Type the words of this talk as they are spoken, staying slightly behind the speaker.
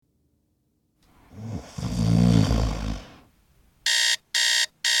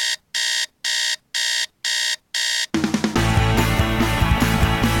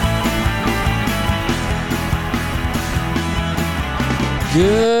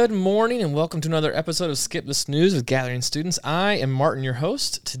Good morning and welcome to another episode of Skip the Snooze with Gathering Students. I am Martin, your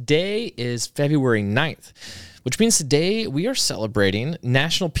host. Today is February 9th, which means today we are celebrating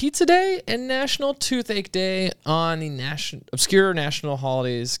National Pizza Day and National Toothache Day on the obscure national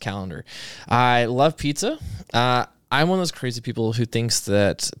holidays calendar. I love pizza. I'm one of those crazy people who thinks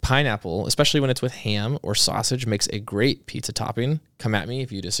that pineapple, especially when it's with ham or sausage, makes a great pizza topping. Come at me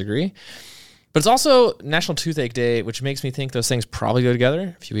if you disagree. But it's also National Toothache Day, which makes me think those things probably go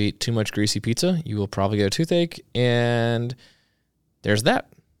together. If you eat too much greasy pizza, you will probably get a toothache, and there's that.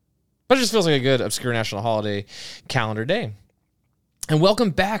 But it just feels like a good obscure national holiday calendar day. And welcome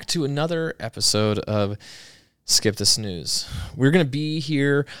back to another episode of Skip the Snooze. We're going to be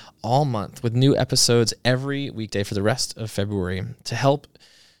here all month with new episodes every weekday for the rest of February to help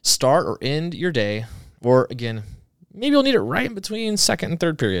start or end your day, or again, maybe you'll need it right in between second and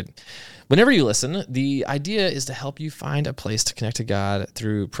third period. Whenever you listen, the idea is to help you find a place to connect to God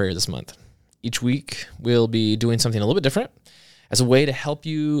through prayer this month. Each week, we'll be doing something a little bit different as a way to help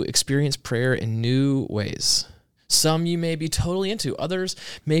you experience prayer in new ways. Some you may be totally into, others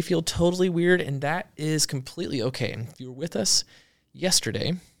may feel totally weird, and that is completely okay. If you were with us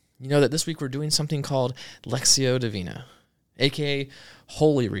yesterday, you know that this week we're doing something called Lectio Divina, aka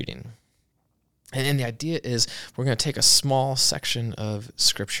Holy Reading. And the idea is we're going to take a small section of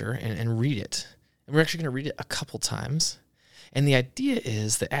Scripture and read it. And we're actually going to read it a couple times. And the idea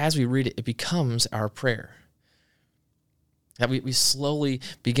is that as we read it, it becomes our prayer. That we slowly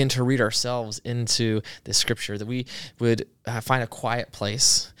begin to read ourselves into the Scripture, that we would find a quiet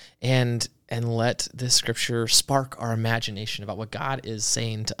place and let this Scripture spark our imagination about what God is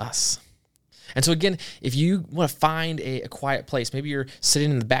saying to us. And so again, if you want to find a quiet place, maybe you're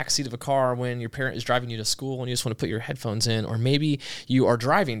sitting in the back seat of a car when your parent is driving you to school and you just want to put your headphones in, or maybe you are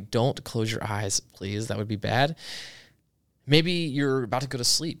driving. Don't close your eyes, please. That would be bad. Maybe you're about to go to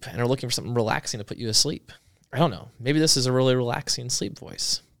sleep and are looking for something relaxing to put you to sleep. I don't know. Maybe this is a really relaxing sleep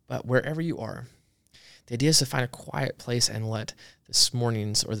voice. But wherever you are, the idea is to find a quiet place and let this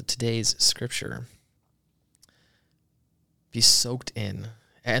morning's or today's Scripture be soaked in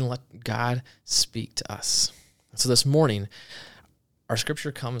and let God speak to us. So this morning, our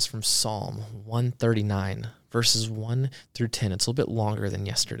Scripture comes from Psalm 139, verses 1 through 10. It's a little bit longer than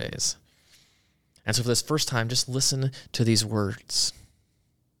yesterday's. And so for this first time, just listen to these words.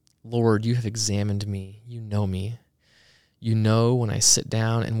 Lord, you have examined me. You know me. You know when I sit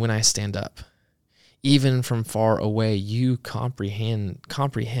down and when I stand up. Even from far away, you comprehend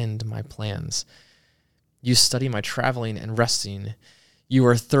my plans. You study my traveling and resting. You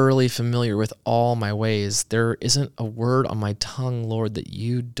are thoroughly familiar with all my ways. There isn't a word on my tongue, Lord, that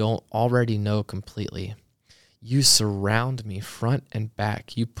you don't already know completely. You surround me front and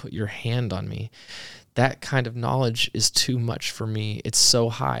back. You put your hand on me. That kind of knowledge is too much for me. It's so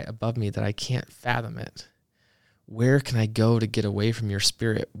high above me that I can't fathom it. Where can I go to get away from your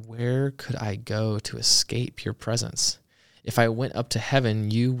spirit? Where could I go to escape your presence? If I went up to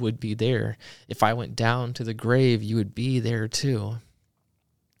heaven, you would be there. If I went down to the grave, you would be there too.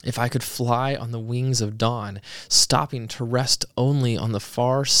 If I could fly on the wings of dawn, stopping to rest only on the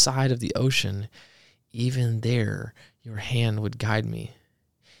far side of the ocean, even there your hand would guide me.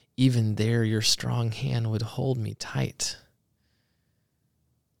 Even there your strong hand would hold me tight.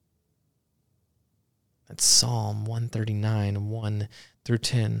 That's Psalm 139, 1 through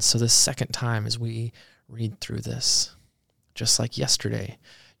 10. So the second time as we read through this, just like yesterday,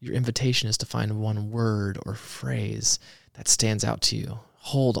 your invitation is to find one word or phrase that stands out to you.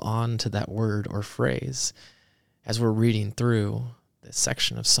 Hold on to that word or phrase as we're reading through this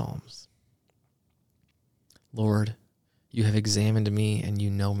section of Psalms. Lord, you have examined me and you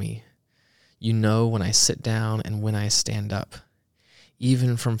know me. You know when I sit down and when I stand up.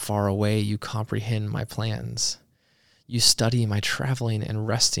 Even from far away, you comprehend my plans. You study my traveling and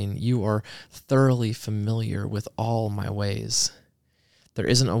resting. You are thoroughly familiar with all my ways. There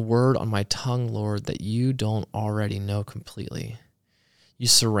isn't a word on my tongue, Lord, that you don't already know completely. You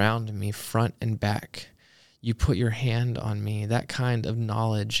surround me front and back. You put your hand on me. That kind of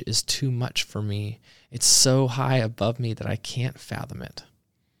knowledge is too much for me. It's so high above me that I can't fathom it.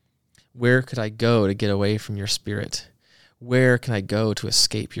 Where could I go to get away from your spirit? Where can I go to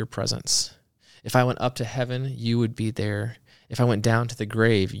escape your presence? If I went up to heaven, you would be there. If I went down to the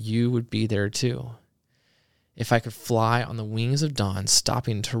grave, you would be there too. If I could fly on the wings of dawn,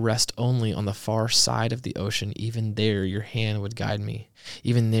 stopping to rest only on the far side of the ocean, even there your hand would guide me.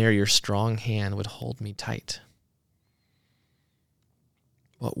 Even there your strong hand would hold me tight.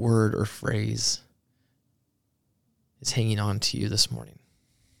 What word or phrase is hanging on to you this morning?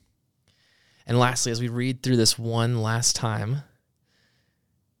 And lastly, as we read through this one last time,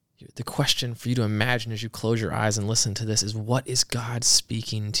 The question for you to imagine as you close your eyes and listen to this is, what is God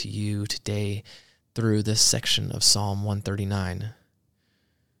speaking to you today through this section of Psalm 139?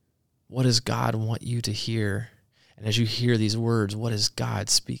 What does God want you to hear? And as you hear these words, what is God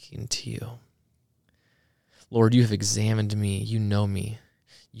speaking to you? Lord, you have examined me. You know me.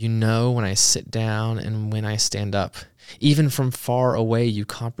 You know when I sit down and when I stand up. Even from far away, you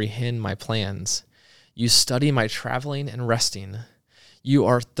comprehend my plans. You study my traveling and resting. You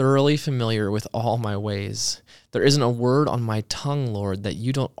are thoroughly familiar with all my ways. There isn't a word on my tongue, Lord, that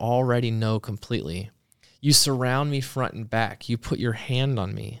you don't already know completely. You surround me front and back. You put your hand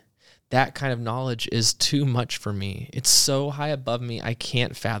on me. That kind of knowledge is too much for me. It's so high above me, I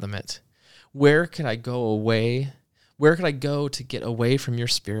can't fathom it. Where could I go away? Where could I go to get away from your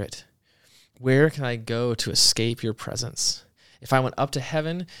spirit? Where can I go to escape your presence? If I went up to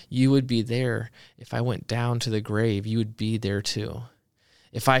heaven, you would be there. If I went down to the grave, you would be there too.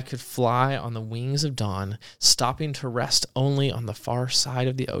 If I could fly on the wings of dawn, stopping to rest only on the far side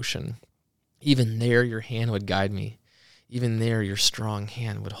of the ocean, even there your hand would guide me. Even there your strong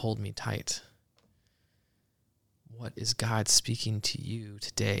hand would hold me tight. What is God speaking to you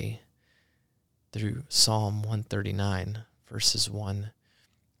today through Psalm 139, verses 1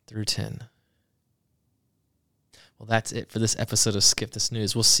 through 10? Well, that's it for this episode of Skip This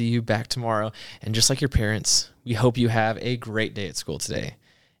News. We'll see you back tomorrow. And just like your parents, we hope you have a great day at school today.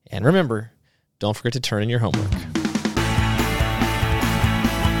 And remember, don't forget to turn in your homework.